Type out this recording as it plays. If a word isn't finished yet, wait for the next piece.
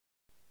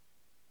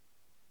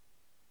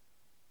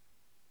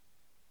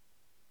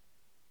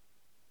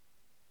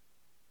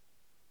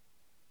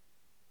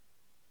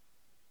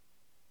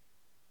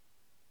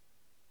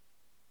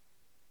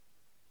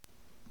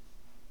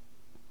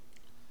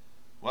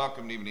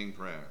welcome evening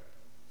prayer.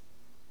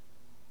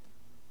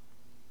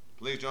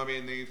 Please join me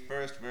in the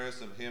first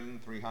verse of hymn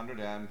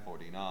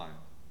 349.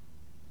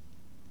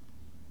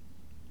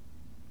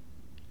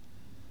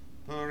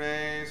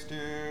 Praise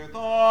to the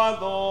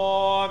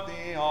Lord,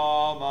 the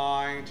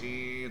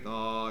Almighty,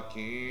 the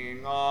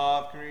King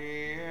of creation.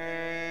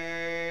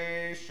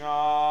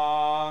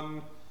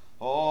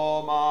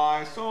 O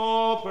my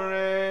soul,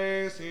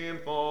 praise him,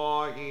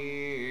 for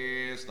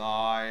he is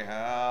thy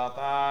health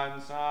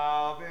and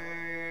salvation.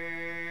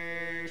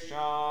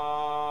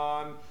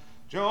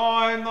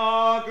 Join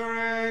the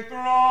great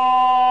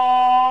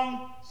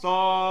throng,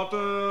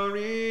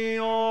 psaltery,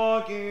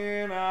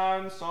 organ,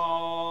 and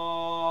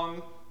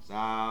song,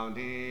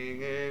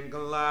 sounding in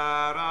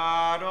glad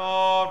adoration.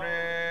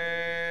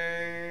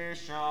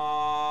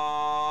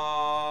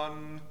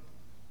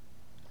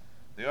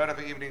 The order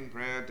for evening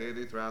prayer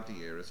daily throughout the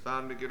year is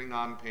found beginning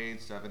on page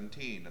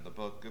 17 of the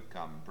Book of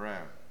Common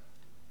Prayer.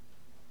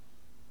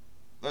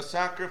 The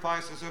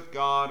sacrifices of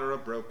God are a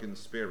broken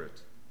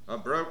spirit. A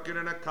broken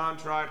and a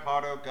contrite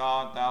heart, O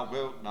God, thou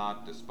wilt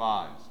not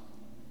despise.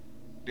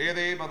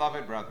 Dearly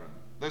beloved brethren,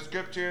 the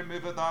Scripture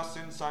moveth us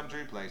in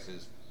sundry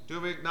places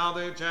to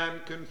acknowledge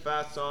and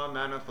confess our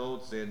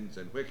manifold sins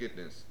and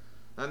wickedness,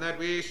 and that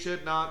we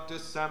should not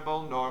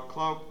dissemble nor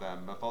cloak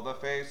them before the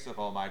face of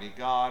Almighty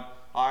God,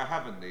 our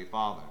heavenly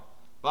Father,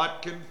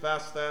 but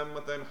confess them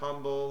with an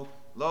humble,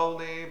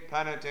 lowly,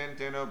 penitent,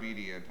 and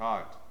obedient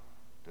heart,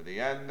 to the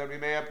end that we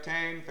may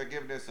obtain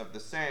forgiveness of the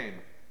same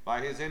by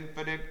his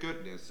infinite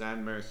goodness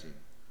and mercy.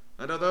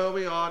 And although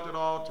we ought at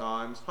all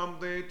times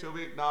humbly to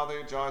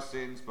acknowledge our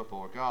sins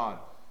before God,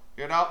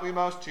 yet ought we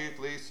most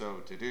chiefly so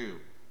to do,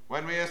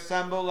 when we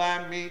assemble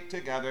and meet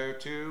together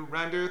to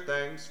render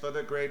thanks for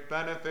the great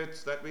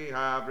benefits that we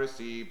have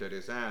received at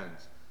his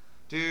hands,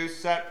 to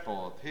set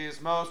forth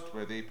his most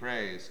worthy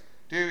praise,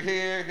 to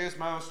hear his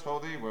most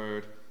holy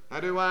word,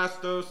 and to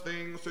ask those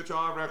things which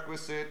are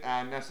requisite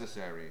and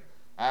necessary,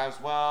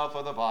 as well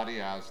for the body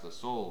as the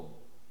soul.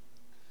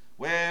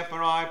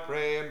 Wherefore I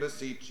pray and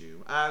beseech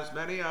you, as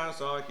many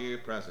as are here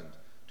present,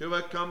 to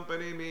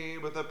accompany me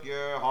with a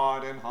pure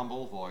heart and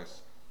humble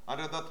voice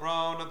under the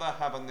throne of the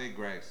heavenly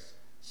grace,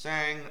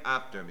 saying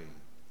after me,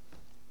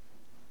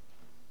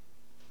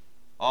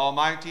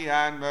 Almighty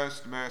and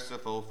most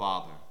merciful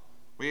Father,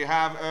 we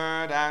have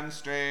erred and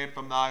strayed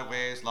from thy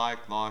ways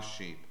like lost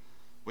sheep.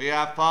 We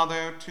have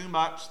followed too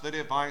much the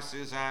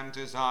devices and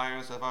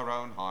desires of our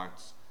own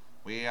hearts.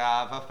 We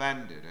have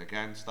offended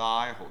against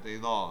thy holy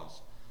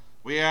laws.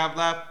 We have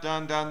left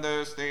undone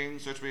those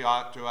things which we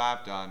ought to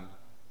have done,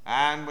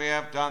 and we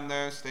have done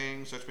those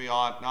things which we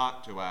ought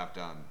not to have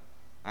done,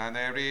 and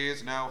there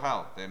is no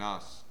help in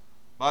us.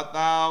 But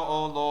thou,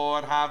 O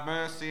Lord, have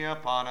mercy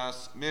upon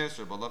us,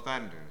 miserable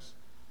offenders.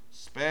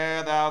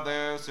 Spare thou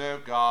those, O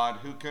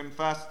God, who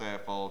confess their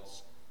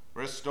faults.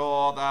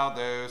 Restore thou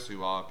those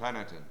who are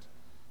penitent,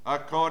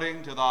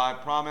 according to thy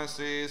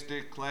promises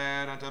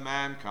declared unto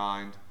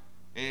mankind,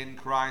 in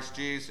Christ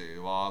Jesus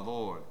our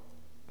Lord.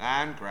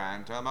 And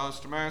grant, O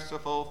most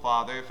merciful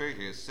Father, for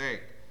his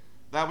sake,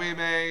 that we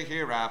may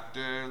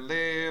hereafter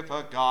live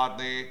a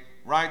godly,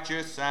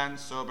 righteous, and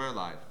sober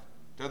life,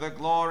 to the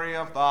glory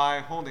of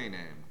thy holy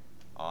name.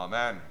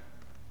 Amen.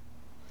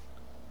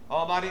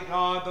 Almighty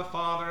God, the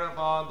Father of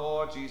our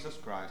Lord Jesus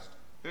Christ,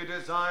 who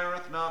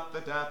desireth not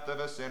the death of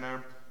a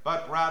sinner,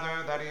 but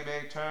rather that he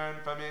may turn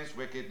from his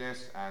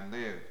wickedness and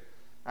live,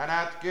 and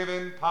hath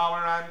given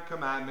power and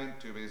commandment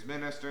to his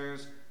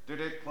ministers to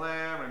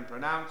declare and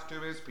pronounce to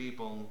his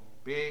people,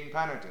 being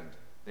penitent,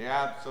 the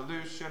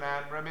absolution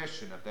and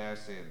remission of their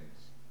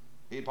sins.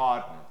 He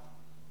pardoneth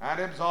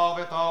and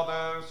absolveth all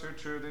those who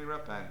truly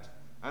repent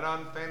and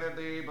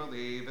unfeignedly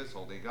believe his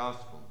holy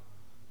gospel.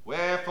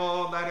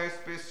 Wherefore let us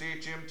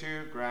beseech him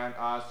to grant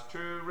us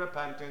true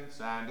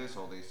repentance and his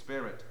Holy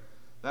Spirit,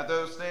 that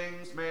those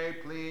things may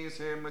please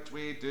him which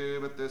we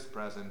do at this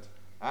present,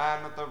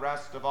 and that the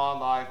rest of our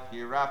life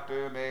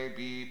hereafter may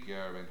be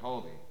pure and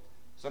holy,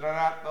 so that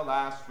at the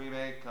last we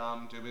may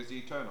come to his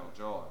eternal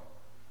joy.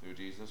 Through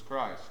Jesus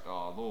Christ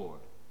our Lord.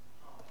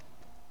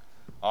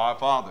 Our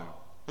Father,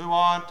 who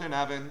art in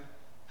heaven,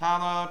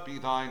 hallowed be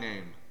thy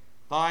name.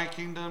 Thy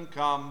kingdom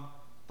come,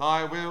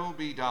 thy will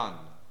be done,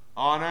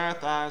 on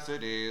earth as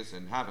it is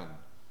in heaven.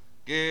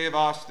 Give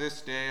us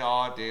this day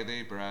our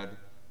daily bread,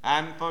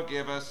 and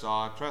forgive us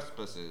our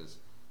trespasses,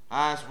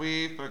 as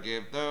we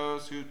forgive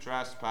those who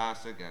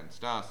trespass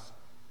against us.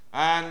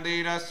 And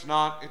lead us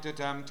not into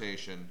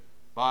temptation,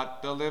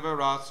 but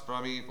deliver us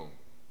from evil.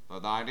 For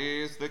thine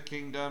is the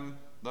kingdom,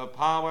 the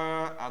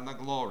power, and the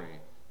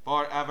glory,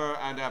 forever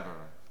and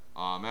ever.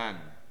 Amen.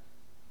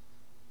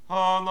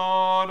 O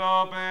Lord,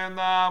 open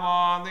thou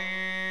our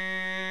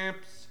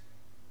lips,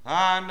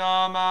 and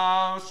our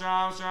mouth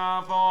shall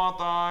shout forth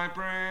thy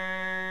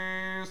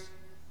praise.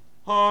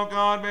 O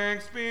God,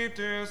 make speed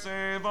to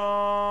save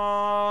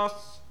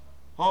us.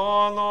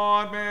 O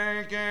Lord,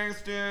 make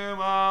haste to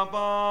help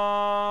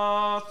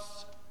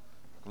us.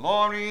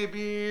 Glory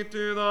be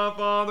to the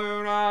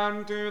Father,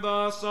 and to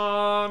the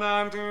Son,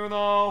 and to the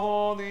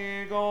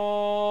Holy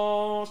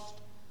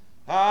Ghost,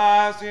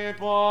 as it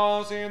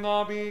was in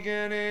the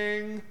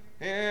beginning,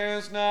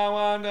 is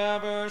now, and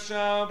ever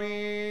shall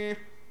be,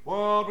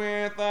 world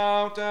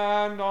without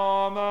end.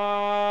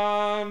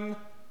 Amen.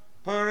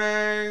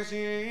 Praise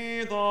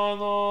ye the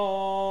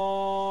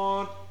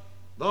Lord.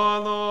 The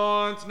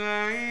Lord's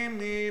name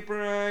be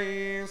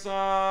praised. You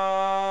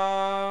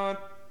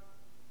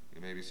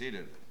may be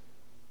seated.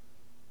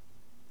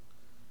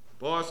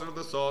 The portion of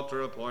the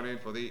Psalter appointed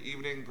for the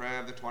evening prayer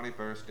of the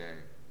 21st day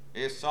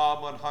is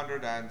Psalm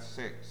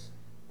 106,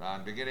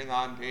 found beginning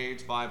on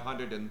page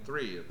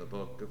 503 of the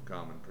Book of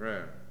Common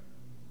Prayer.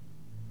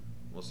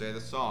 We'll say the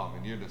psalm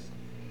in unison.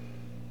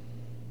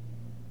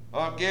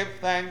 Oh, give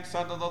thanks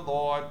unto the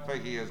Lord, for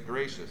he is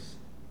gracious,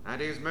 and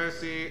his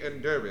mercy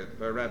endureth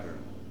forever.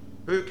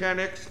 Who can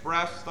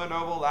express the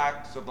noble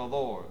acts of the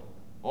Lord,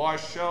 or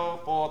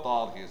show forth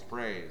all his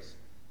praise?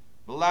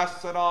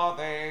 Blessed are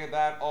they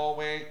that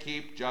always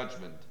keep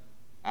judgment,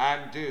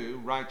 and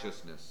do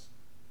righteousness.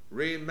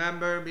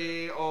 Remember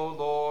me, O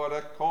Lord,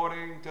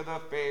 according to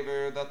the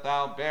favor that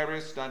thou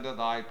bearest unto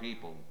thy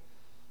people.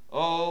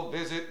 O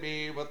visit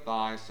me with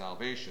thy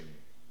salvation,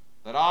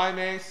 that I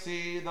may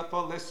see the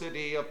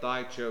felicity of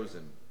thy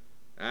chosen,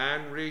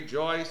 and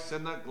rejoice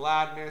in the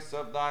gladness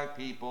of thy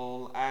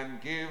people,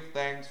 and give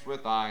thanks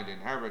with thine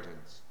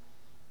inheritance.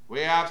 We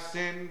have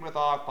sinned with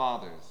our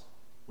fathers.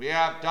 We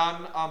have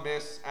done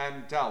amiss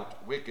and dealt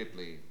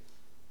wickedly.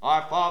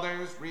 Our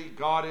fathers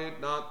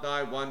regarded not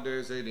thy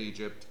wonders in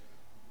Egypt,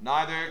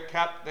 neither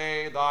kept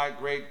they thy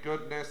great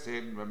goodness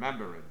in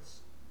remembrance,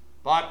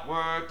 but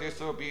were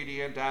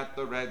disobedient at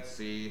the Red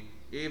Sea,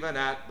 even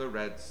at the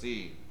Red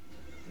Sea.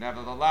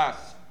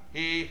 Nevertheless,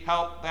 he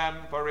helped them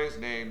for his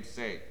name's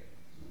sake,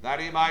 that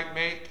he might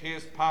make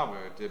his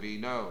power to be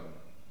known.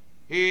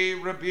 He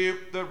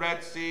rebuked the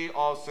Red Sea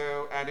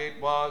also, and it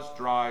was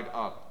dried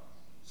up.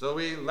 So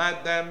he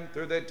led them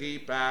through the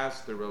deep as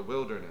through a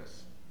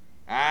wilderness.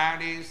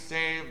 And he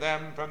saved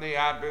them from the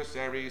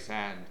adversary's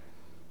hand,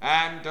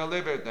 and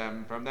delivered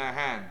them from the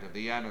hand of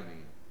the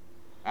enemy.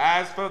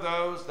 As for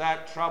those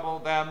that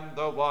troubled them,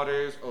 the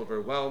waters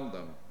overwhelmed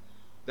them.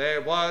 There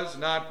was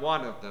not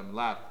one of them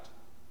left.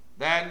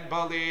 Then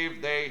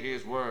believed they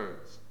his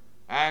words,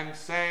 and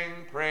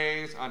sang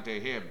praise unto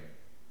him.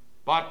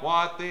 But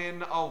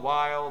within a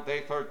while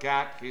they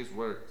forgat his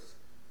works,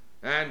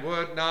 and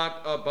would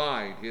not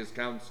abide his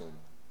counsel.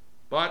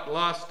 But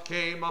lust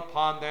came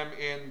upon them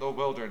in the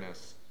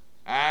wilderness,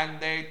 and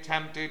they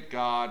tempted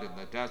God in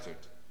the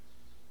desert.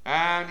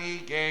 And he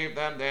gave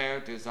them their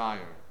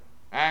desire,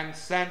 and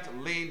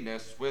sent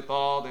leanness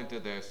withal into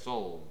their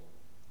soul.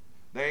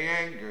 They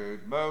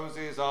angered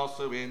Moses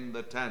also in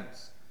the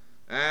tents,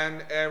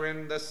 and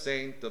Aaron the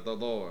saint of the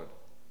Lord.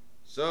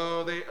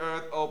 So the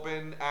earth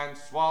opened and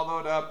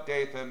swallowed up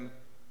Dathan,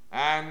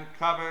 and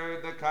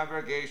covered the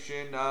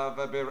congregation of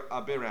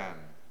Abiram.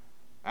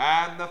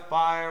 And the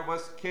fire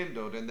was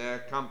kindled in their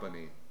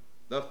company.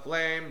 The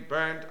flame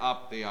burnt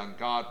up the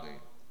ungodly.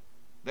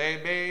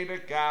 They made a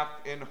calf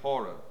in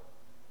Horeb,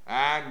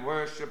 and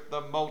worshipped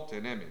the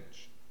molten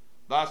image.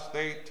 Thus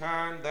they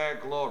turned their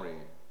glory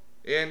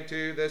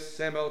into the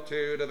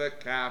similitude of a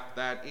calf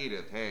that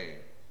eateth hay.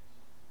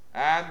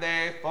 And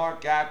they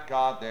forgat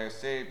God their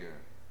Saviour,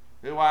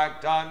 who had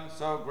done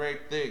so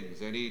great things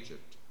in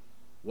Egypt,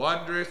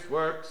 wondrous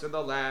works in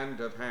the land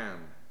of Ham,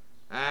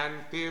 and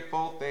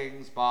fearful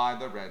things by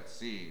the Red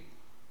Sea.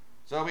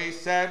 So he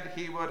said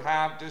he would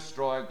have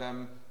destroyed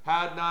them,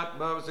 had not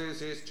Moses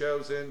his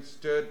chosen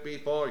stood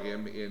before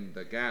him in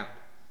the gap,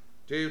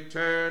 to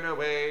turn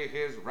away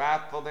his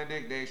wrathful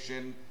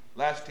indignation,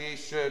 lest he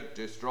should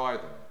destroy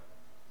them.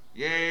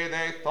 Yea,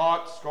 they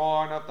thought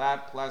scorn of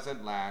that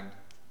pleasant land,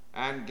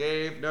 and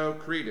gave no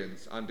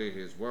credence unto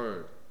his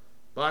word,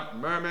 but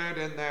murmured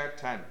in their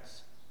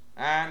tents,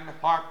 and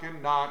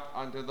hearkened not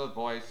unto the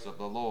voice of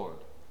the Lord.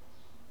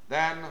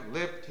 Then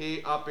lift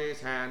he up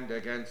his hand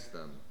against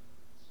them,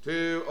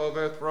 to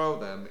overthrow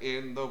them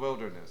in the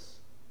wilderness,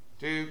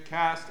 to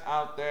cast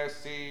out their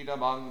seed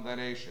among the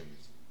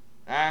nations,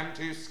 and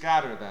to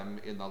scatter them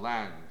in the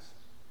lands.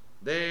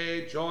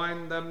 They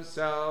joined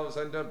themselves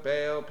unto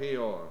Baal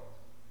Peor,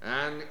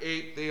 and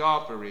ate the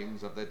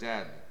offerings of the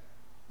dead.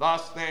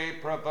 Thus they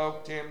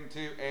provoked him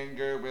to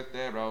anger with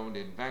their own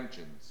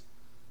inventions,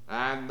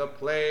 and the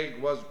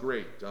plague was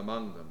great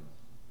among them.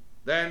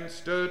 Then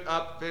stood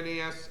up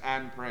Phinehas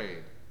and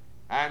prayed,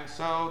 and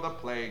so the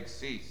plague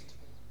ceased,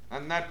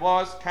 and that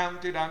was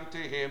counted unto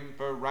him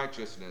for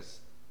righteousness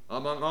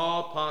among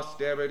all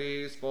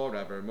posterities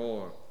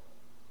forevermore.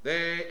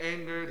 They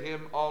angered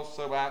him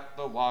also at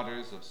the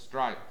waters of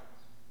strife,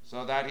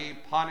 so that he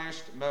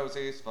punished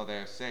Moses for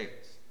their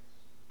sakes,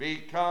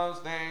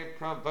 because they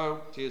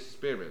provoked his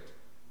spirit,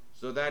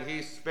 so that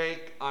he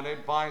spake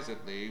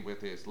unadvisedly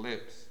with his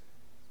lips.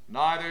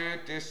 Neither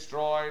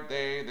destroyed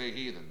they the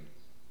heathen,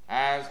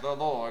 as the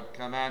Lord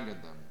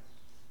commanded them,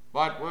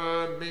 but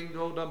were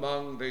mingled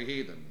among the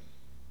heathen,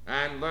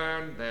 and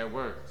learned their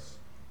works,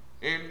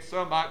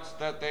 insomuch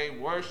that they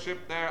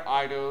worshipped their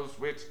idols,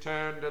 which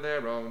turned to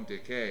their own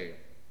decay.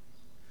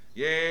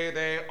 Yea,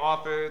 they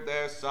offered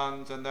their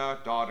sons and their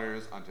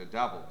daughters unto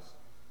devils,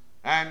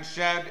 and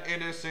shed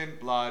innocent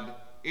blood,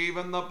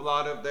 even the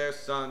blood of their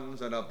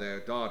sons and of their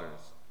daughters,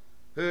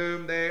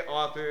 whom they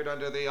offered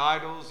unto the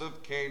idols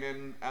of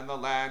Canaan, and the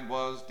land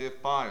was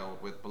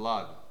defiled with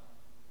blood.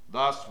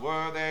 Thus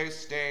were they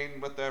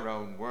stained with their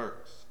own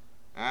works,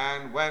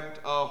 and went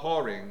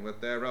a-whoring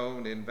with their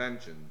own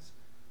inventions.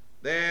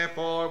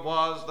 Therefore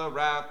was the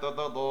wrath of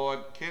the Lord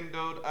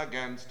kindled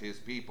against his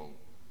people,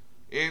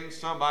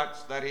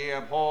 insomuch that he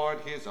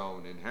abhorred his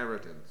own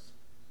inheritance.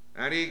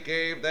 And he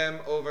gave them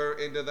over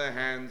into the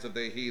hands of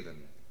the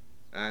heathen,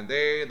 and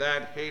they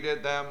that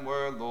hated them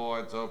were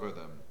lords over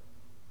them.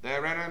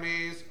 Their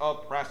enemies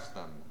oppressed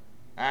them,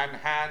 and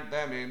had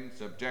them in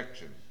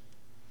subjection.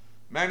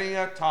 Many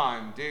a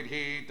time did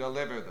he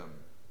deliver them,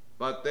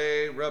 but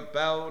they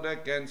rebelled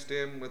against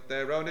him with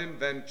their own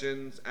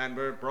inventions, and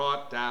were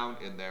brought down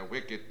in their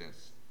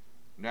wickedness.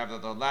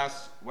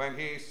 Nevertheless, when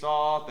he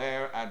saw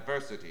their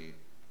adversity,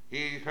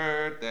 he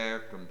heard their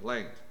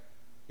complaint.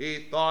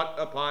 He thought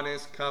upon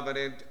his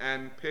covenant,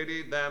 and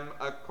pitied them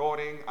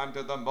according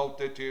unto the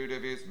multitude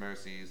of his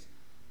mercies.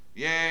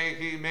 Yea,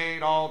 he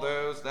made all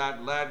those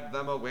that led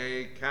them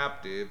away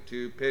captive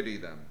to pity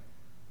them.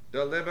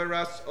 Deliver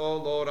us, O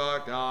Lord our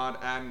God,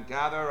 and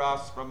gather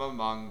us from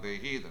among the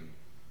heathen,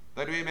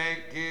 that we may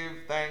give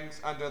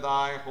thanks unto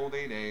thy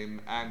holy name,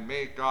 and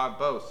make our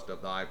boast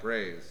of thy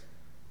praise.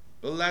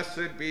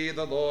 Blessed be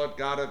the Lord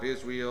God of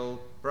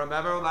Israel, from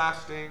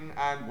everlasting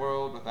and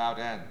world without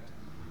end.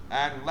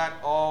 And let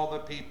all the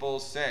people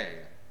say,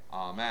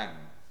 Amen.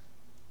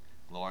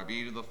 Glory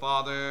be to the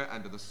Father,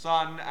 and to the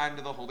Son, and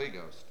to the Holy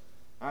Ghost,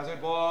 as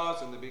it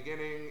was in the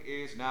beginning,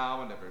 is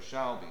now, and ever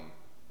shall be,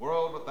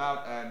 world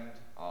without end.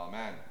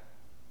 Amen.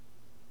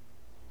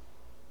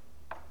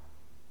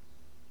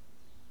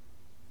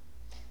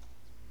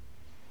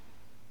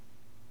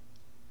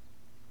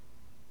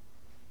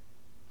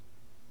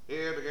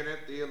 Here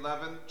beginneth the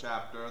 11th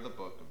chapter of the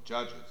book of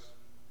Judges.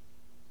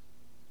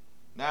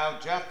 Now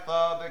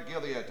Jephthah the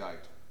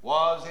Gileadite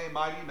was a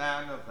mighty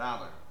man of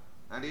valor,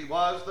 and he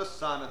was the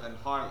son of an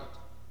harlot.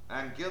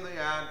 And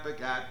Gilead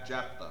begat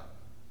Jephthah.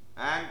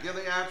 And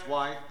Gilead's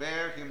wife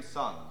bare him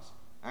sons,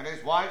 and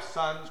his wife's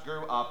sons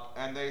grew up,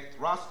 and they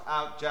thrust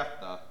out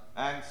Jephthah,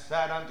 and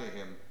said unto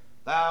him,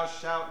 Thou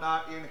shalt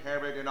not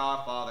inherit in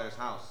our father's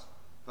house,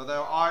 for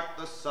thou art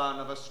the son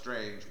of a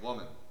strange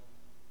woman.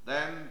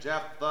 Then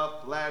Jephthah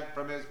fled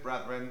from his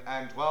brethren,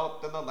 and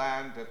dwelt in the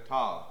land of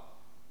Tob.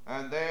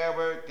 And there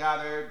were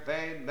gathered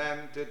vain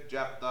men to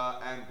Jephthah,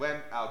 and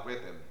went out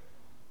with him.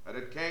 But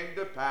it came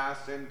to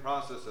pass in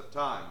process of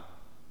time,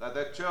 that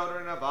the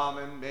children of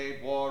Ammon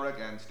made war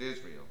against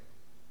Israel.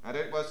 And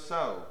it was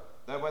so,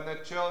 that when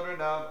the children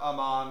of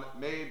Ammon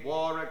made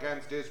war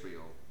against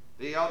Israel,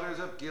 the elders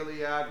of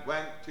Gilead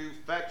went to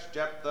fetch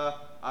Jephthah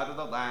out of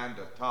the land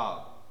of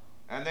Tob.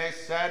 And they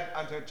said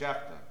unto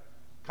Jephthah,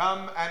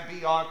 Come and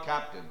be our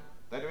captain,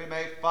 that we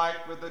may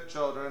fight with the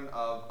children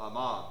of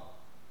Ammon.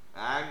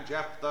 And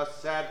Jephthah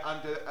said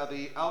unto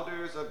the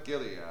elders of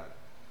Gilead,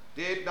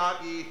 Did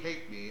not ye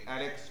hate me,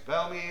 and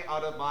expel me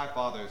out of my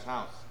father's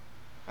house?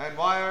 And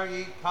why are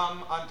ye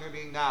come unto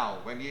me now,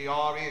 when ye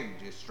are in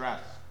distress?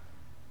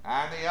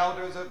 And the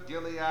elders of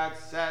Gilead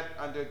said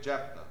unto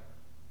Jephthah,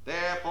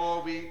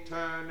 Therefore we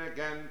turn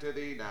again to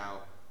thee now,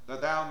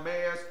 that thou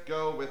mayest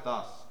go with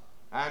us,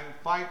 and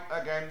fight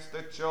against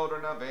the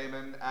children of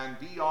Ammon, and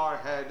be our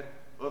head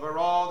over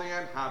all the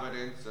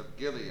inhabitants of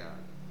Gilead.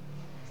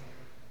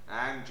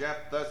 And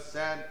Jephthah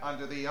said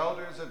unto the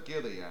elders of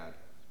Gilead,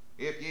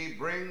 If ye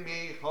bring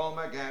me home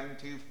again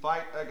to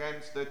fight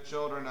against the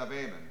children of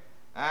Ammon,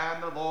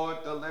 and the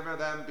Lord deliver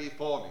them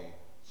before me,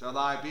 shall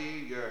I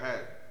be your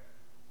head.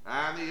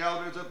 And the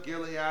elders of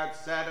Gilead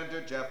said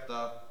unto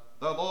Jephthah,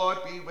 The Lord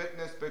be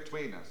witness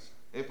between us,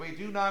 if we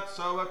do not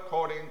so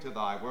according to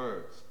thy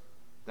words.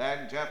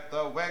 Then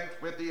Jephthah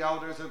went with the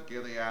elders of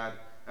Gilead,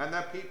 and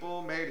the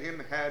people made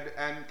him head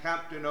and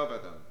captain over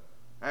them.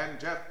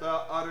 And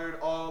Jephthah uttered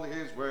all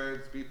his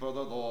words before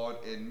the Lord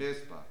in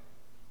Mizpah.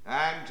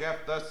 And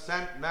Jephthah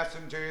sent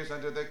messengers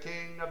unto the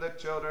king of the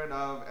children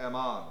of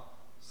Ammon,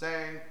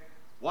 saying,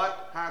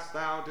 What hast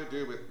thou to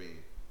do with me,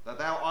 that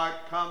thou art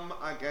come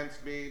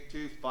against me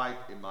to fight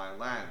in my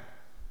land?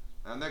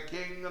 And the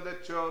king of the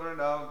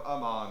children of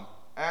Ammon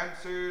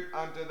answered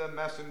unto the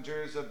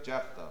messengers of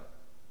Jephthah,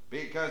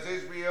 Because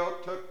Israel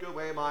took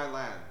away my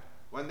land,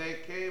 when they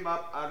came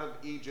up out of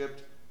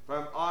Egypt,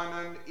 from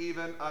Arnon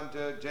even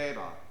unto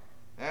Jabbok,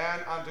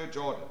 and unto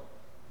Jordan.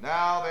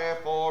 Now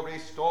therefore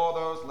restore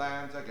those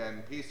lands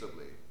again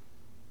peaceably.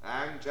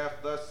 And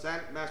Jephthah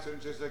sent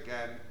messengers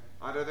again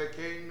unto the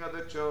king of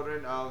the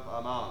children of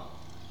Ammon,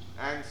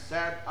 and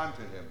said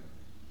unto him,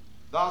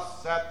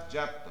 Thus saith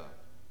Jephthah,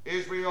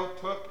 Israel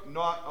took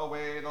not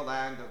away the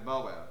land of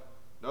Moab,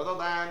 nor the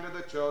land of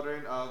the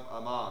children of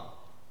Ammon.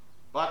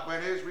 But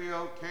when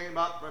Israel came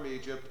up from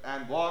Egypt,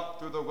 and walked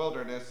through the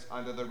wilderness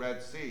unto the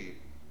Red Sea,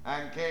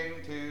 and came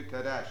to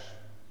Kadesh,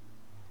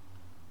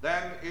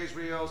 then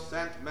Israel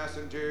sent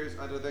messengers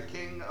unto the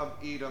king of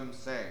Edom,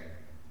 saying,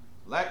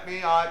 Let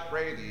me, I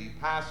pray thee,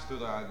 pass through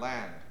thy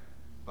land.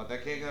 But the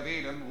king of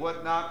Edom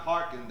would not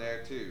hearken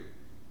thereto.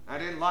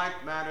 And in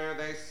like manner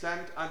they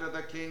sent unto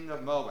the king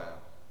of Moab,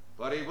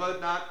 but he would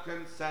not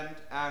consent,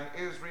 and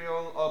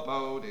Israel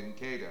abode in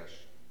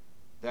Kadesh.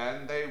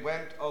 Then they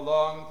went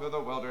along through the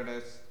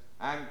wilderness,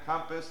 and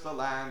compassed the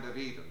land of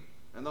Edom,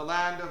 and the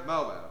land of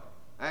Moab,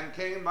 and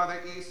came by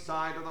the east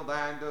side of the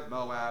land of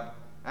Moab,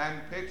 and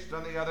pitched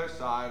on the other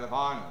side of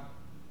Arnon,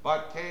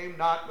 but came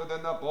not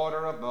within the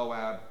border of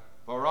Moab,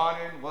 for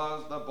Arnon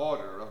was the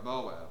border of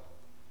Moab.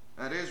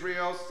 And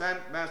Israel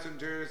sent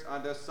messengers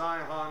unto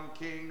Sihon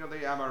king of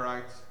the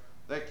Amorites,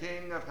 the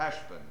king of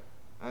Heshbon.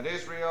 And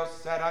Israel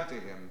said unto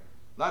him,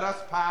 Let us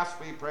pass,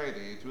 we pray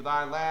thee, through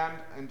thy land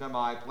into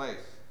my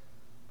place.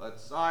 But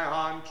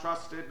Sihon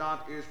trusted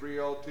not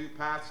Israel to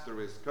pass through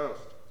his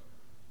coast.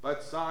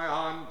 But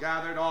Sihon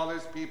gathered all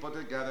his people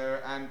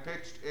together, and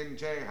pitched in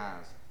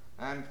Jahaz,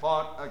 and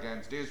fought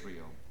against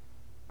Israel.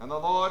 And the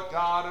Lord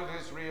God of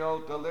Israel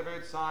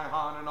delivered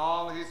Sihon and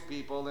all his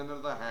people into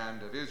the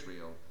hand of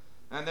Israel,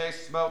 and they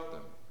smote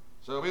them.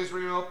 So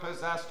Israel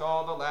possessed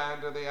all the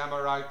land of the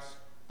Amorites,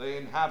 the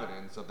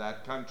inhabitants of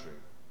that country.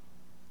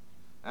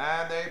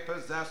 And they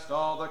possessed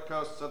all the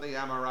coasts of the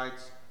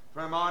Amorites,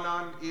 from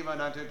Arnon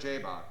even unto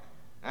Jabbok,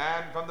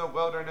 and from the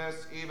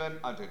wilderness even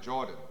unto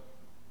Jordan.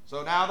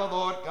 So now the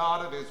Lord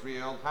God of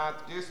Israel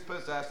hath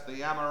dispossessed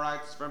the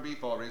Amorites from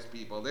before his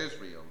people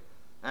Israel.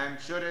 And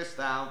shouldest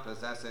thou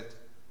possess it?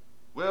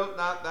 Wilt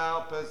not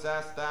thou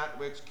possess that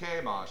which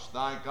Chemosh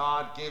thy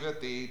God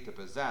giveth thee to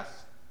possess?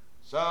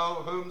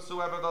 So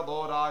whomsoever the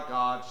Lord our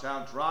God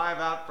shall drive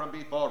out from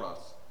before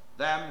us,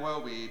 them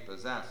will we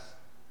possess.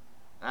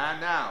 And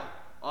now,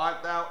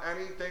 art thou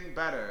anything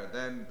better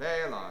than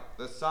Balak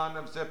the son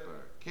of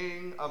Zippor,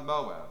 king of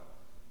Moab?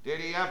 Did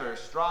he ever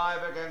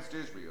strive against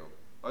Israel,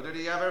 or did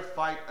he ever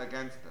fight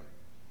against them?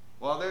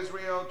 While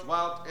Israel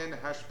dwelt in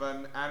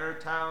Heshbon, and her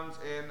towns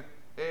in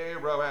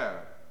Aroer,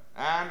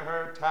 and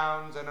her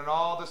towns and in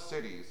all the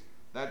cities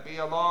that be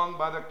along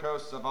by the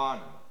coasts of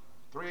Arnon,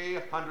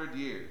 300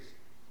 years.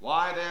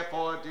 Why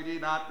therefore did he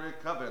not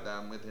recover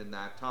them within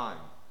that time?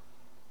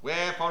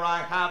 Wherefore I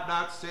have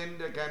not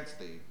sinned against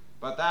thee,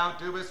 but thou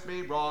doest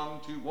me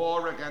wrong to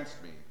war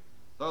against me.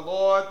 The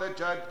Lord the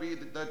judge be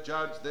the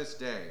judge this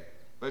day,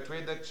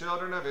 between the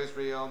children of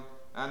Israel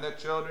and the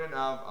children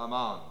of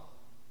Ammon.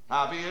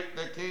 Howbeit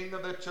the king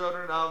of the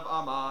children of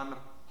Ammon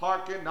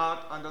hearkened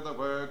not unto the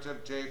words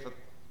of Japheth,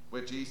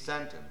 which he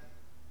sent him.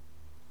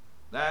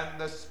 Then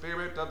the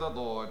Spirit of the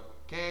Lord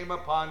came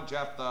upon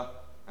Jephthah,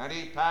 and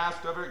he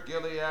passed over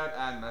Gilead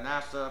and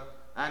Manasseh,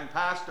 and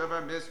passed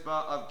over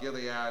Mizpah of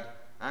Gilead,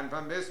 and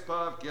from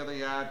Mizpah of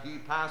Gilead he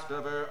passed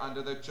over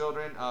unto the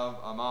children of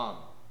Ammon.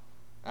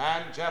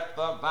 And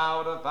Jephthah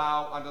vowed a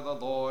vow unto the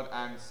Lord,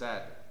 and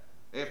said,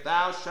 If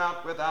thou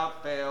shalt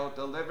without fail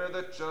deliver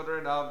the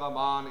children of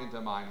Ammon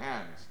into mine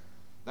hands,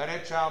 then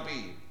it shall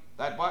be,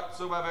 that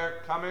whatsoever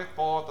cometh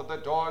forth of the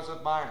doors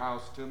of my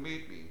house to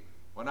meet me,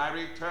 when I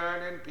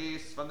return in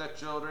peace from the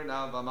children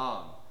of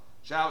Ammon,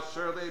 shall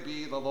surely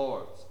be the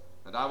Lord's,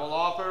 and I will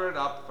offer it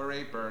up for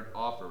a burnt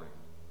offering.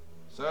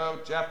 So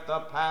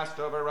Jephthah passed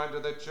over unto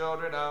the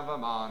children of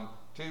Ammon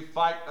to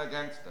fight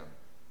against them,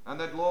 and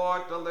the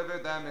Lord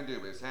delivered them into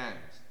his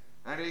hands.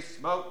 And he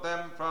smote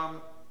them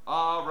from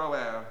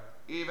Aroer,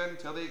 even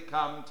till he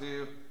come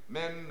to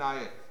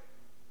Minnaith,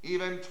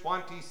 even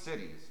 20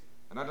 cities,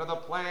 and unto the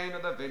plain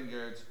of the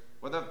vineyards,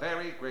 with a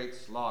very great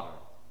slaughter.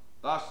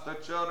 Thus the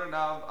children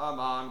of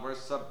Ammon were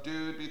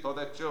subdued before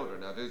the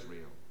children of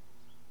Israel.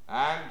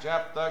 And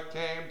Jephthah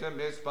came to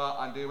Mizpah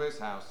unto his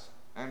house,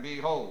 and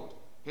behold,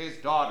 his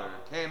daughter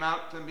came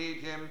out to meet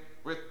him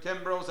with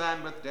timbrels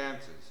and with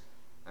dances,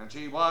 and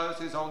she was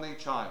his only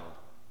child.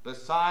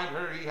 Beside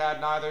her he had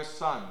neither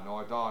son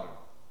nor daughter.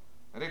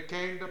 And it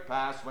came to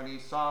pass, when he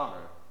saw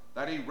her,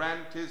 that he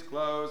rent his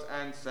clothes,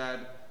 and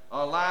said,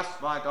 Alas,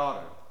 my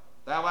daughter,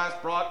 thou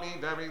hast brought me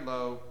very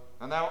low,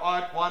 and thou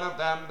art one of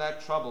them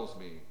that troubles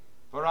me.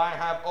 For I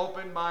have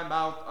opened my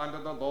mouth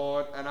unto the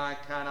Lord, and I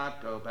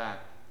cannot go back.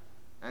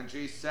 And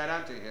she said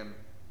unto him,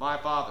 My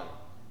father,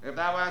 if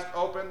thou hast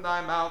opened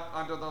thy mouth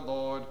unto the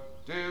Lord,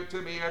 do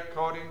to me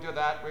according to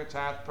that which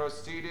hath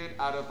proceeded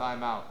out of thy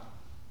mouth.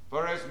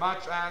 For as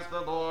much as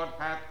the Lord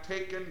hath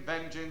taken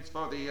vengeance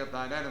for thee of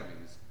thine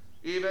enemies,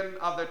 even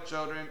of the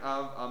children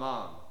of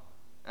Ammon.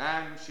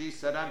 And she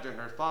said unto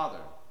her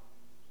father,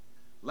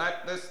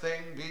 Let this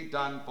thing be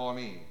done for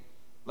me.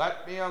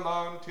 Let me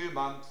alone 2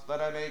 months,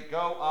 that I may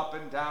go up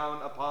and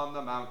down upon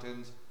the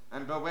mountains,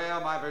 and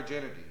bewail my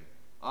virginity,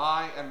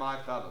 I and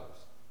my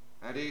fellows.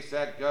 And he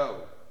said,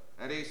 Go.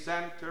 And he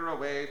sent her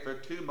away for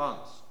 2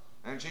 months,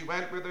 and she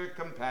went with her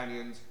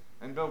companions,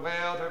 and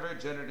bewailed her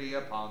virginity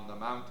upon the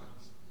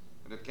mountains.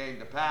 And it came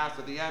to pass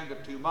at the end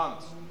of 2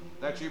 months,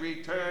 that she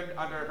returned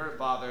unto her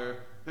father,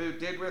 who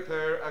did with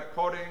her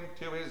according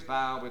to his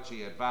vow which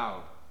he had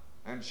vowed.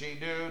 And she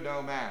knew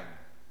no man,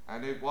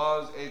 and it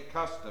was a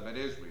custom in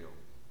Israel,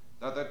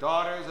 that the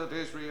daughters of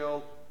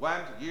Israel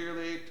went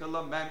yearly to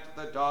lament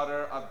the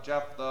daughter of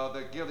Jephthah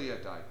the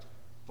Gileadite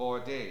 4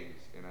 days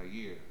in a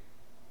year.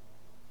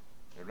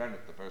 Here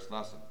endeth the first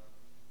lesson.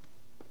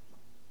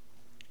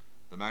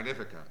 The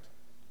Magnificat.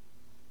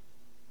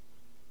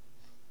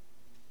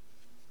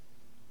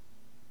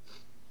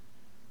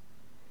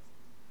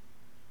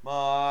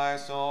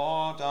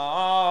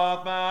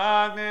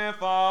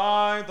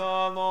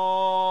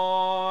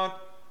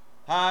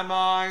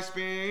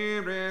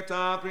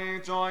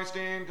 Christ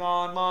in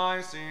God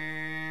my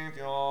Saviour.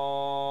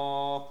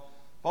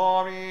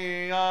 For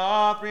he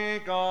hath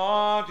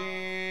regarded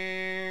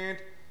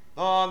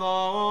the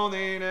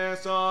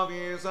lowliness of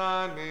his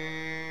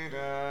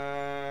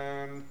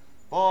handmaiden.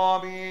 For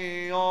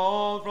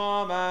behold,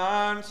 from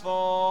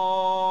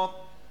henceforth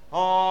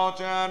all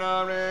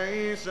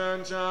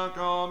generations shall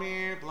call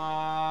me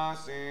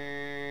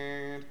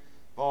blessed.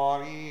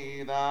 For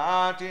he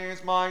that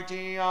is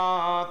mighty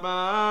hath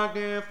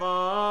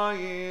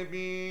magnified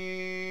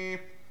me,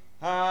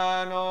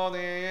 and holy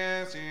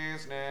is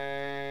his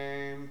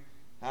name,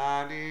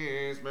 and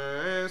his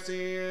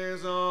mercy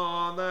is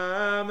on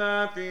them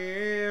that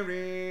fear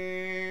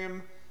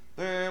him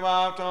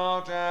throughout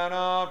all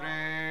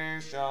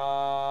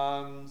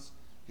generations.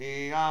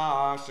 He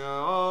hath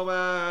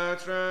showed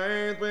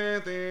strength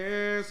with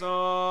his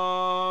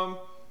arm.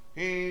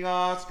 He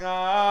hath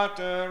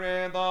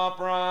scattered the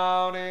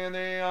proud in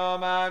the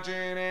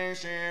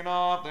imagination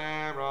of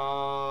their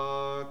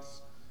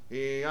hearts.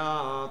 He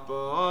hath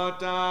put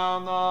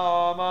down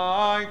the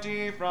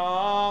mighty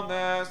from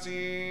their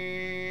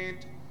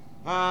seat,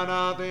 and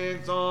hath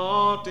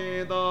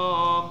exalted the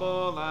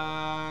humble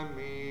and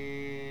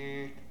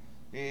meek.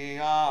 He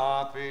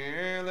hath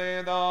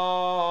filled the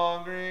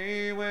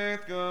hungry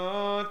with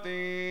good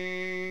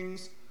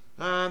things,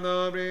 and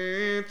the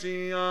rich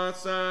he hath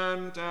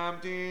sent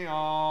empty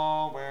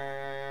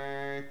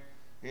away.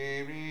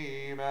 He,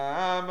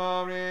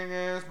 remembering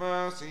his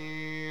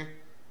mercy,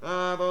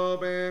 hath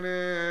opened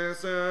his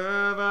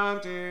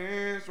servant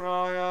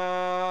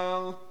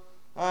Israel,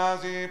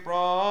 as he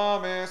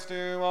promised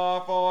to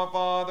our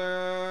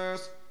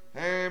forefathers,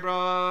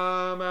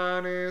 Abraham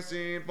and his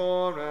seed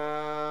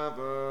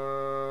forever.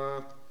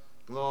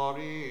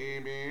 Glory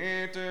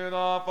be to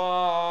the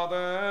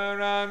Father,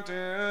 and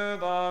to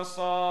the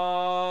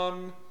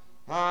Son,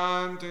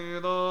 and to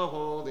the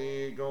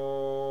Holy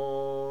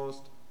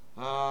Ghost,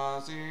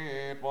 as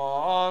it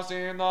was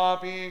in the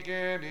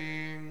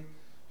beginning,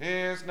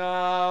 is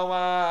now,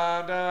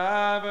 and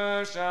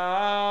ever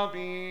shall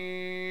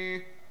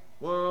be,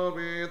 world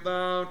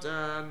without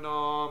end.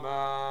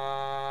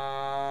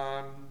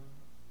 Amen.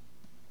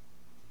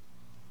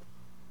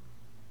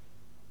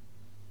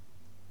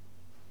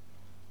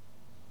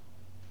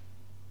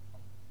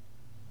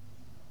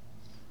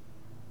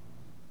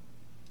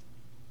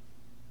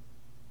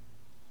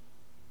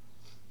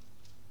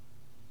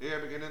 Here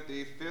beginneth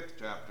the 5th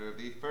chapter of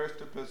the first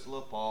epistle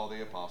of Paul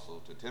the Apostle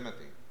to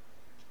Timothy.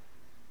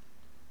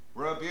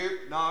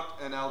 Rebuke not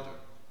an elder,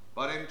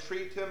 but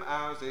entreat him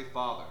as a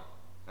father,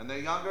 and the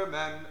younger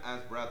men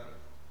as brethren,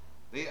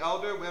 the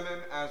elder women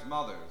as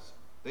mothers,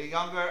 the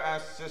younger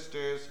as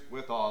sisters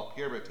with all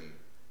purity.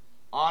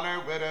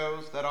 Honor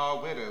widows that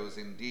are widows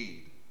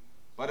indeed.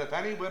 But if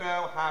any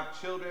widow have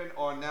children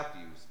or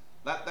nephews,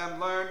 let them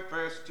learn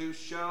first to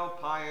show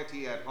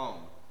piety at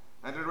home,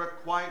 and to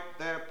requite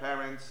their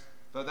parents,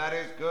 for that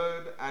is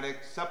good and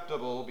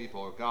acceptable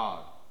before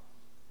God.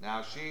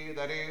 Now she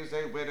that is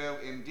a widow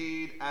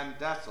indeed and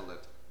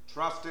desolate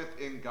trusteth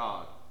in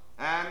God,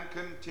 and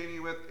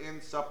continueth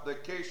in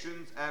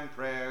supplications and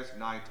prayers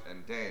night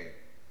and day.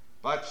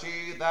 But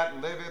she that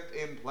liveth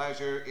in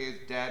pleasure is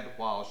dead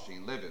while she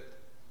liveth.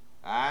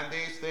 And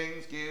these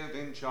things give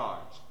in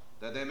charge,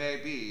 that they may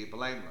be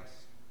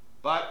blameless.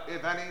 But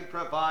if any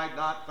provide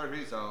not for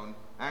his own,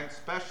 and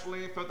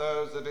specially for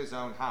those of his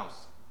own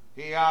house,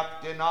 he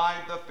hath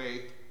denied the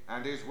faith,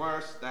 and is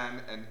worse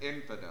than an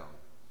infidel.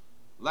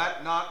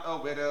 Let not a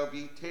widow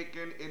be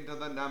taken into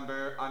the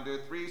number under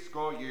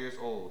 80 years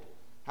old,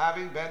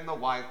 having been the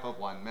wife of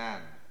one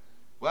man,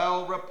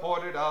 well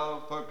reported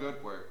of for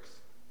good works,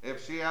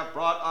 if she have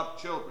brought up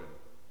children,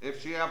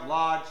 if she have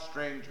lodged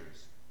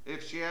strangers,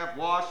 if she have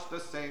washed the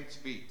saints'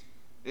 feet,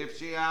 if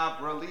she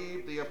have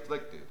relieved the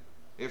afflicted,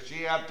 if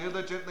she have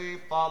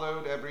diligently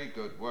followed every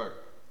good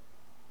work.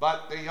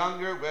 But the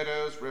younger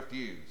widows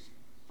refuse,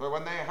 for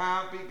when they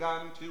have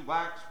begun to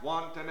wax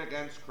wanton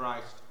against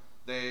Christ,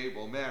 they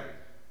will marry,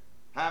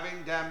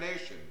 having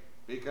damnation,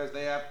 because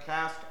they have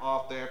cast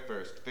off their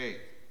first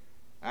faith.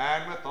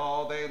 And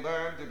withal they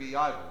learn to be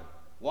idle,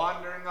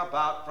 wandering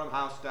about from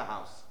house to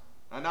house,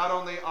 and not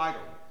only idle,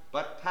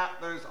 but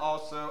tattlers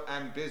also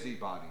and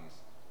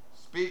busybodies,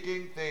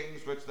 speaking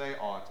things which they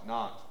ought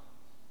not.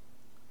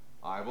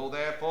 I will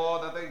therefore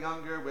that the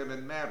younger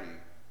women marry,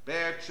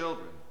 bear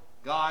children,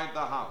 guide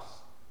the house,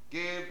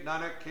 give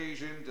none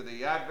occasion to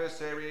the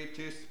adversary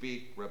to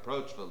speak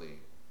reproachfully.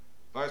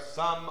 For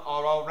some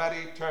are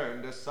already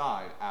turned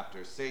aside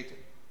after Satan.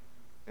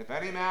 If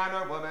any man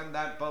or woman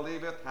that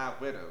believeth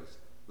have widows,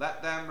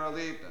 let them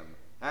relieve them,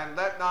 and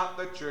let not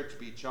the church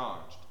be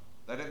charged,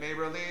 that it may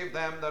relieve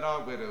them that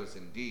are widows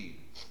indeed.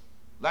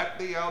 Let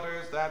the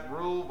elders that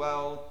rule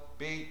well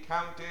be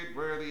counted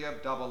worthy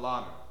of double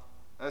honor,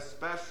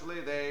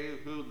 especially they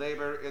who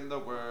labor in the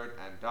word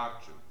and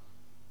doctrine.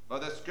 For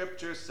the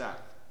scripture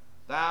saith,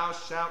 Thou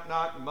shalt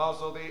not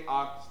muzzle the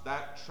ox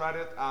that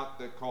treadeth out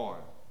the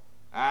corn,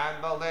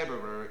 and the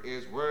laborer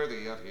is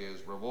worthy of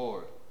his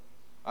reward.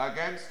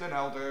 Against an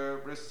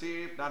elder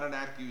receive not an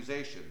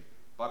accusation,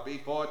 but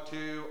before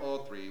 2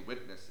 or 3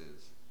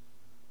 witnesses.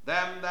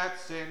 Them that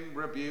sin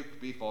rebuke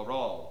before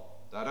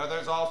all, that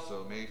others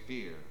also may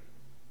fear.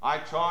 I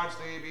charge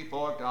thee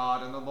before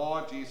God and the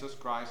Lord Jesus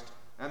Christ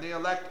and the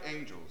elect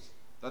angels,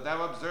 that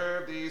thou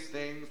observe these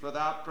things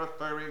without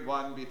preferring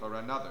one before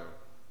another,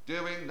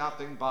 doing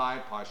nothing by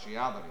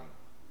partiality.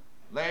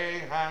 Lay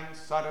hands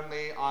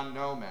suddenly on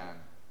no man,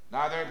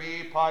 neither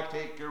be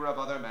partaker of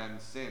other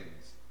men's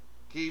sins.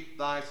 Keep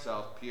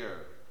thyself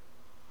pure.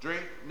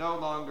 Drink no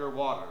longer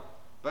water,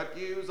 but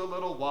use a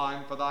little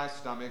wine for thy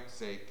stomach's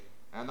sake,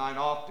 and thine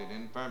often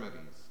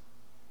infirmities.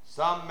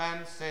 Some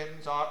men's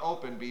sins are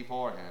open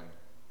beforehand,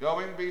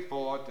 going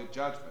before to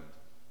judgment,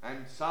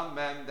 and some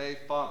men they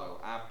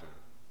follow after.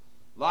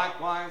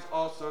 Likewise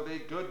also the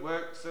good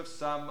works of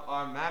some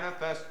are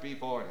manifest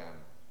beforehand,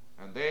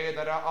 and they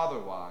that are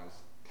otherwise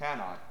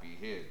cannot be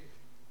hid.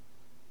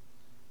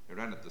 Here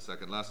endeth the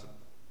second lesson.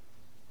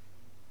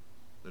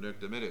 The Nunc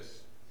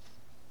Dimittis.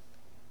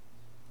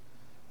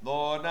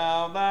 Lord,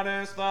 now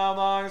lettest thou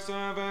thy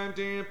servant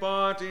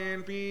depart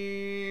in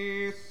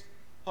peace,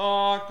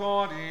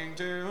 according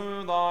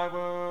to thy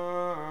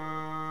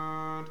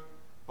word.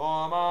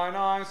 For mine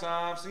eyes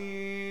have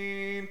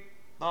seen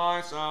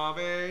thy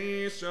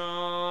salvation,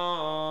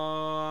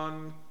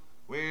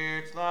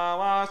 which thou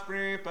hast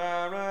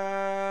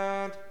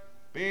prepared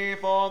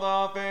before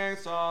the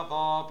face of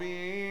all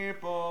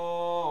people,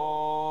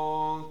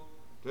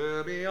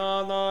 to be a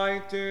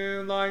light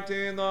to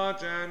lighten the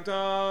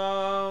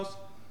Gentiles,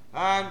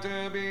 and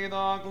to be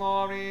the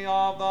glory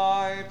of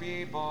thy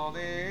people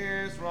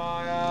Israel.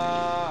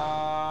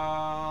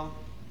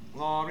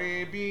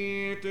 Glory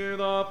be to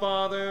the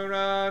Father,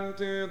 and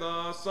to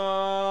the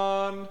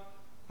Son,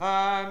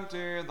 and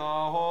to the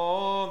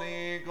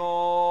Holy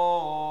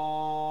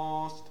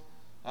Ghost,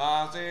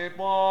 as it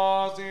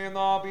was in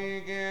the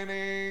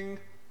beginning,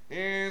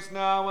 is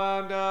now,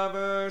 and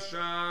ever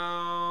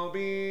shall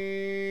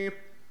be,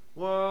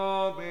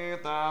 world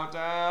without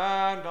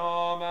end.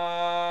 Amen.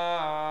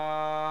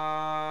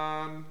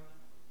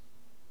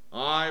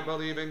 I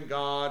believe in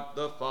God,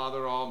 the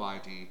Father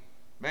Almighty,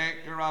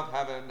 maker of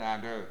heaven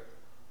and earth,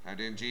 and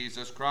in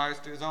Jesus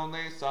Christ, his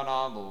only Son,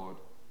 our Lord,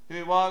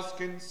 who was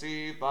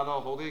conceived by the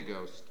Holy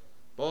Ghost,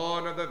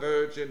 born of the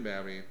Virgin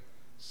Mary,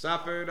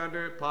 suffered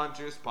under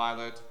Pontius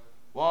Pilate,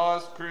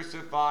 was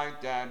crucified,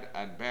 dead,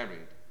 and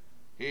buried.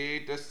 He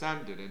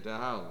descended into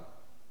hell.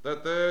 The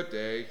third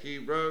day he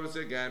rose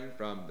again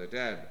from the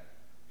dead.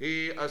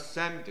 He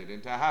ascended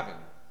into heaven,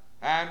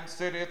 and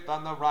sitteth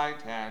on the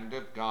right hand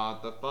of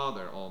God the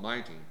Father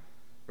Almighty.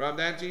 From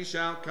thence he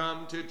shall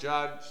come to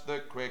judge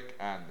the quick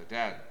and the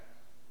dead.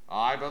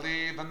 I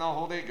believe in the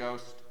Holy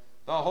Ghost,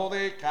 the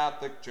Holy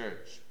Catholic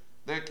Church,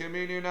 the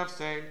communion of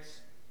saints,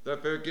 the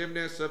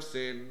forgiveness of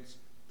sins,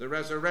 the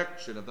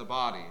resurrection of the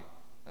body,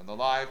 and the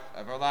life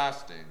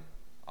everlasting.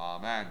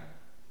 Amen.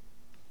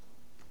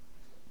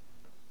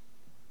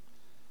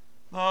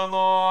 The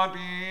Lord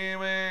be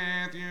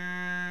with you,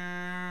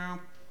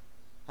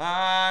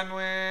 and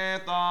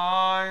with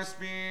thy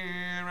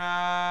spirit.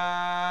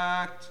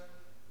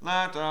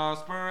 Let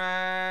us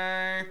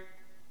pray.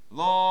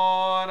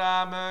 Lord,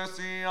 have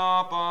mercy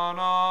upon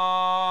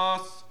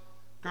us.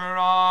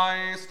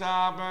 Christ,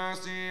 have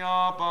mercy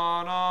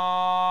upon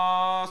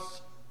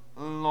us.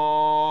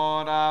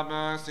 Lord, have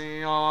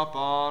mercy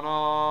upon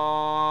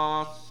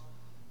us.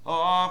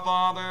 Our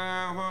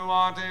Father, who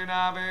art in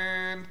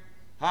heaven,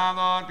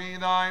 hallowed be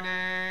thy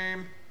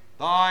name.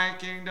 Thy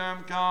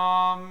kingdom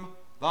come,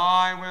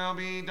 thy will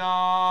be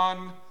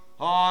done,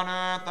 on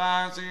earth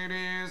as it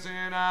is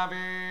in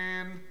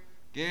heaven.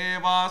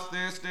 Give us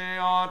this day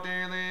our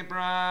daily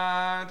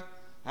bread,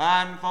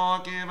 and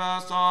forgive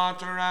us our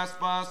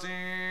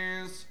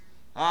trespasses,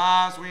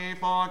 as we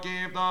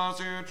forgive those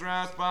who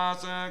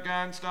trespass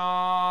against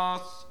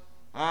us.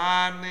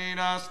 And lead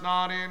us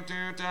not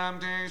into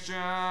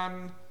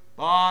temptation,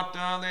 but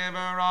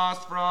deliver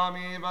us from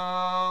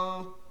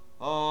evil.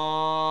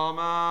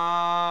 Amen.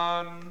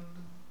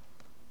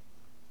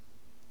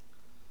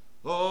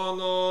 O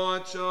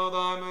Lord, show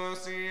thy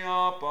mercy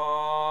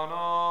upon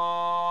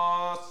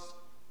us,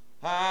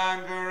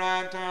 and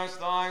grant us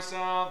thy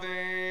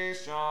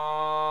salvation.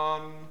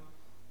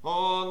 O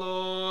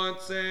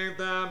Lord, save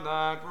them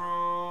that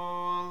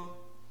rule,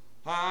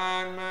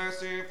 and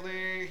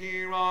mercifully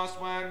hear us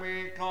when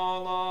we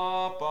call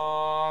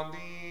upon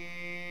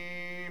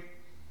thee.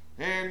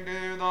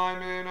 Endue thy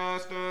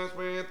ministers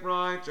with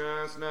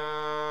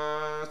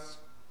righteousness,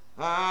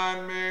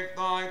 and make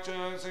thy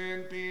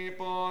chosen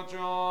people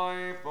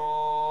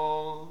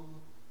joyful.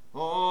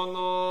 O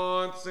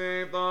Lord,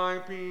 save thy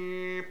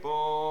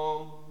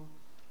people,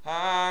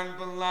 and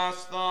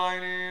bless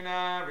thine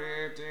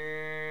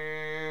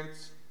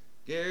inheritance.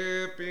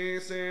 Give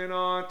peace in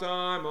our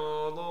time,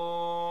 O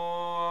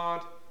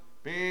Lord,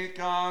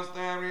 because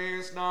there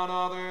is none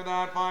other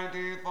that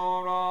fighteth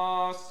for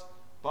us,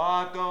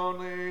 but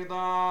only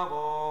thou,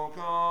 O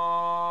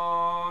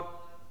God.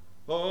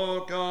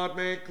 O God,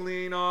 make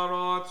clean our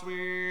hearts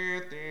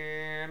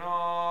within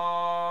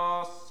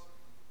us,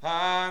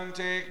 and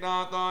take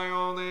not thy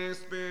Holy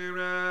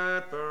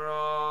Spirit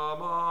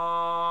from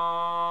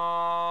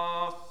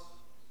us.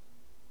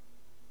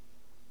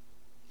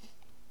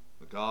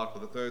 God, for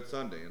the third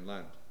Sunday in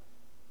Lent.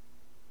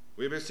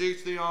 We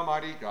beseech thee,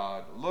 Almighty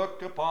God,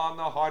 look upon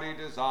the hearty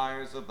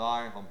desires of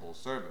thy humble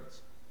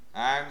servants,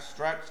 and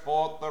stretch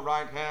forth the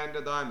right hand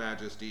of thy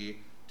majesty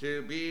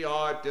to be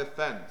our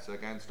defense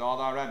against all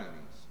our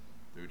enemies,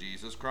 through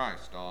Jesus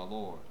Christ our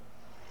Lord.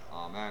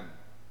 Amen.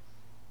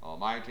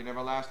 Almighty and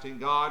everlasting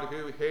God,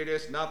 who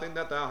hatest nothing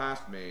that thou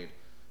hast made,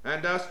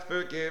 and dost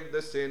forgive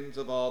the sins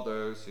of all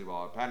those who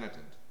are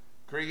penitent,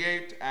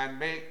 create and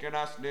make in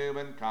us new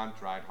and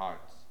contrite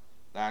hearts,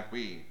 that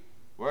we,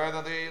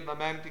 worthily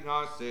lamenting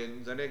our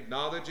sins and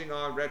acknowledging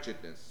our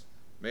wretchedness,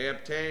 may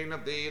obtain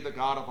of thee, the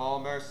God of all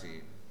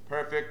mercy,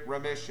 perfect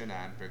remission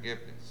and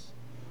forgiveness,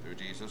 through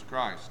Jesus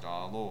Christ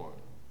our Lord.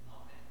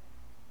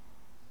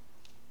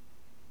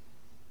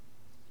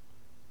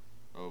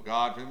 O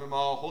God, from whom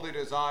all holy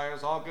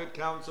desires, all good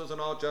counsels,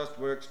 and all just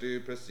works do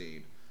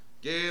proceed,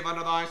 give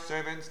unto thy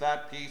servants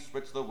that peace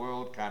which the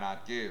world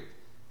cannot give,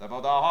 that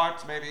both our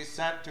hearts may be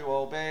set to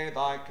obey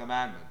thy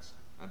commandments,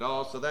 and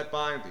also that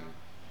by thee,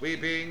 we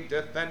being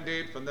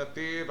defended from the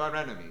fear of our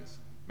enemies,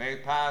 may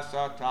pass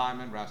our time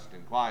in rest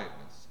and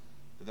quietness,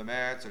 through the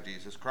merits of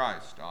Jesus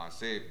Christ our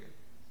Saviour.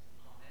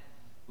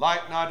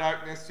 Lighten our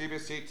darkness, we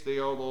beseech thee,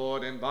 O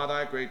Lord, and by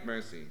thy great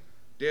mercy,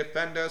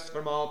 defend us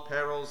from all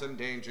perils and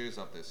dangers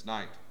of this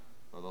night,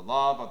 for the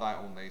love of thy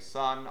only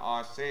Son,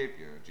 our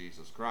Saviour,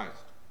 Jesus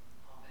Christ.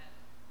 Amen.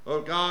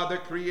 O God, the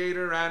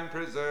Creator and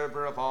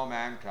Preserver of all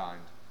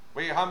mankind,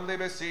 we humbly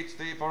beseech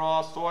thee for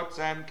all sorts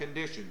and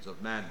conditions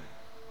of men,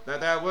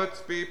 that thou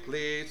wouldst be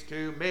pleased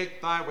to make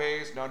thy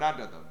ways known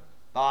unto them,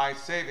 thy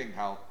saving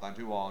health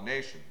unto all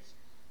nations.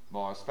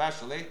 More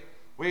especially,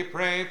 we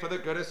pray for the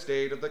good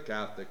estate of the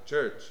Catholic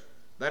Church,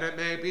 that it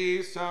may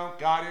be so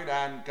guided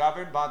and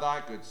governed by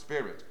thy good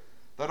Spirit,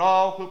 that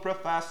all who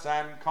profess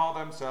and call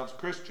themselves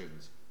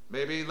Christians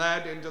may be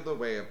led into the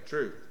way of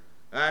truth,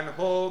 and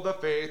hold the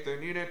faith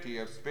in unity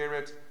of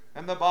spirit,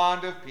 and the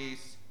bond of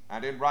peace,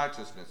 and in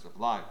righteousness of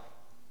life.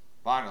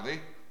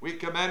 Finally, we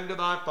commend to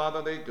thy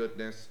fatherly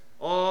goodness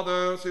all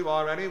those who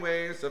are any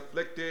ways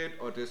afflicted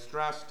or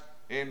distressed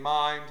in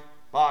mind,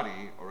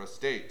 body, or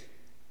estate,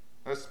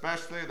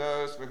 especially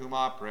those for whom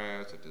our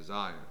prayers are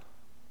desired.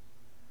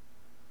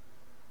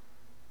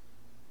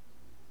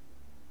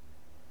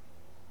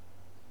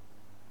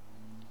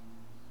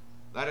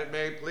 That it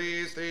may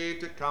please thee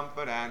to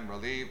comfort and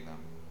relieve them,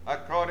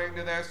 according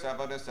to their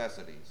several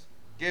necessities,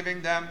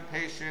 giving them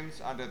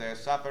patience under their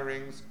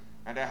sufferings,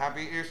 and a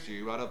happy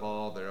issue out of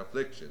all their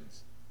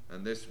afflictions.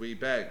 And this we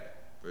beg,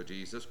 for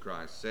Jesus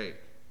Christ's sake.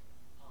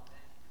 Amen.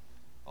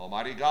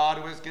 Almighty God,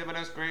 who has given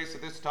us grace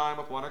at this time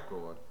of one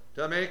accord,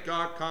 to make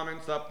our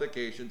common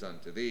supplications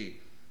unto thee,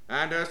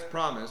 and hast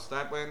promised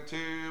that when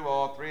 2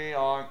 or 3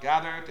 are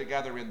gathered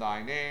together in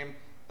thy name,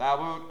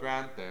 thou wilt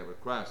grant their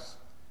requests.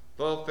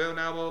 Fulfill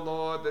now, O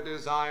Lord, the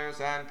desires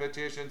and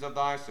petitions of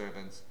thy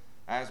servants,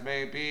 as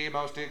may be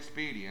most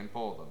expedient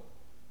for them,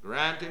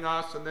 granting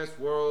us in this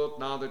world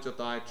knowledge of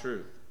thy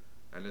truth,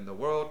 and in the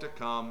world to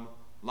come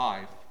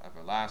life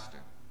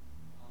everlasting.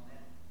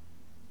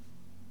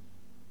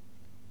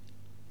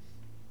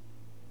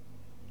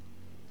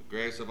 The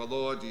grace of our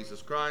Lord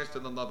Jesus Christ,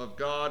 and the love of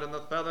God, and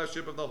the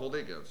fellowship of the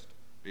Holy Ghost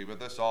be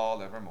with us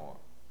all evermore.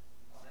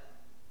 Amen.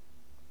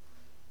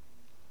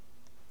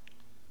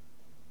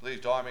 Please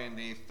join me in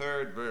the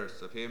third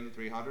verse of hymn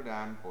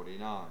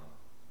 349.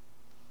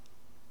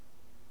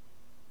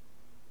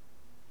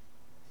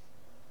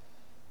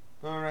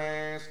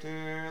 Praise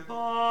to the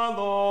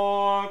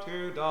Lord,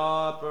 who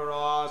doth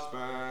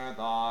prosper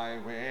thy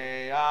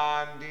way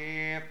and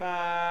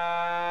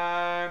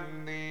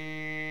defend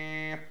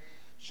thee.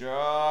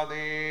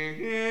 Surely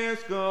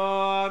his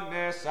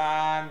goodness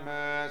and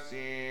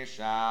mercy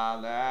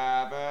shall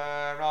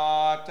ever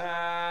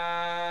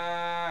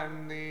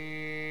attend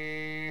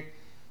thee.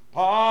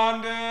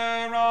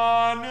 Ponder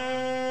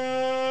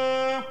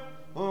anew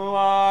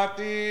what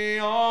the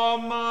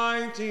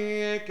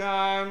Almighty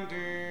can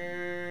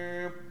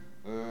do,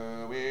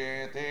 who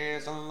with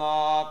his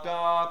love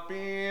doth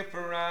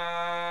befriend